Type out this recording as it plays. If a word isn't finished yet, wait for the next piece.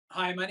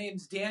Hi, my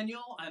name's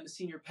Daniel. I'm a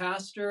senior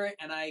pastor,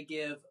 and I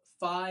give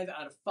 5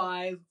 out of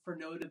 5 for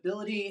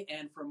Notability.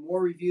 And for more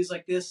reviews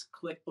like this,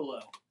 click below.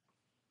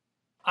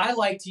 I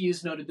like to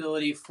use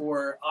Notability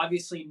for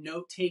obviously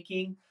note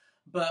taking,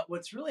 but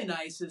what's really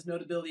nice is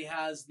Notability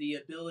has the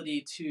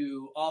ability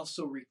to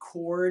also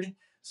record.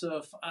 So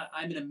if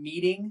I'm in a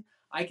meeting,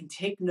 I can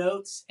take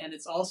notes, and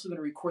it's also going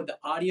to record the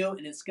audio,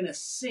 and it's going to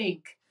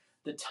sync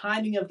the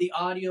timing of the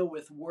audio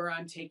with where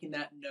I'm taking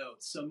that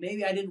note. So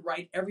maybe I didn't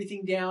write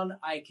everything down.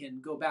 I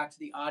can go back to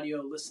the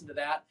audio, listen to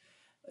that.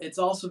 It's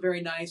also very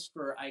nice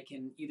for I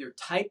can either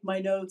type my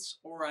notes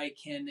or I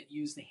can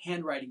use the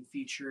handwriting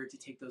feature to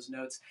take those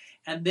notes.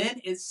 And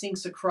then it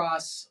syncs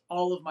across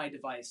all of my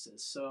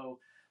devices. So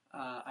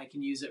I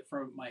can use it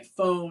from my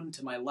phone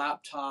to my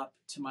laptop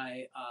to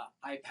my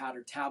iPad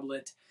or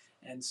tablet.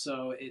 And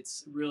so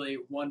it's really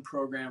one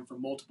program for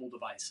multiple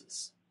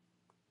devices.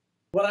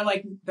 What I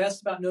like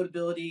best about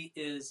Notability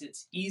is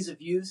its ease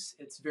of use.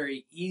 It's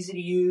very easy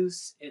to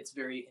use. It's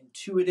very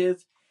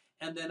intuitive.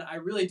 And then I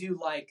really do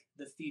like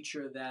the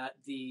feature that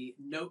the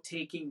note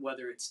taking,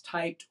 whether it's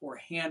typed or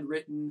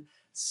handwritten,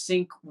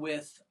 sync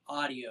with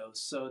audio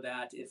so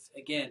that if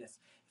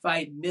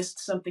I missed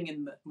something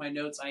in my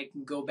notes, I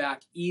can go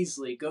back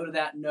easily, go to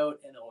that note,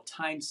 and it'll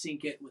time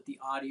sync it with the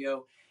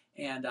audio,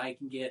 and I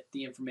can get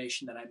the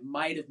information that I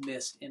might have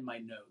missed in my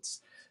notes.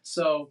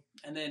 So,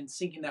 and then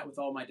syncing that with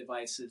all my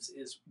devices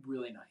is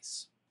really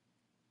nice.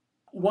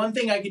 One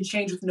thing I can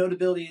change with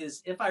Notability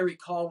is if I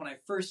recall when I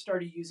first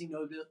started using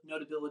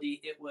Notability,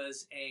 it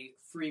was a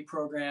free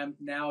program.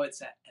 Now it's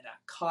a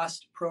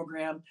cost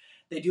program.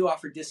 They do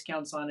offer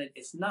discounts on it.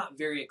 It's not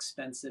very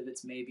expensive.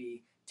 It's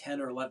maybe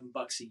 10 or 11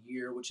 bucks a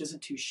year, which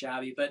isn't too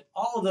shabby, but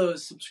all of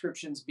those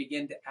subscriptions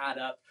begin to add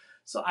up.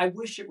 So I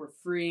wish it were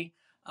free,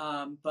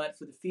 but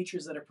for the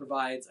features that it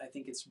provides, I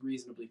think it's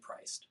reasonably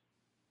priced.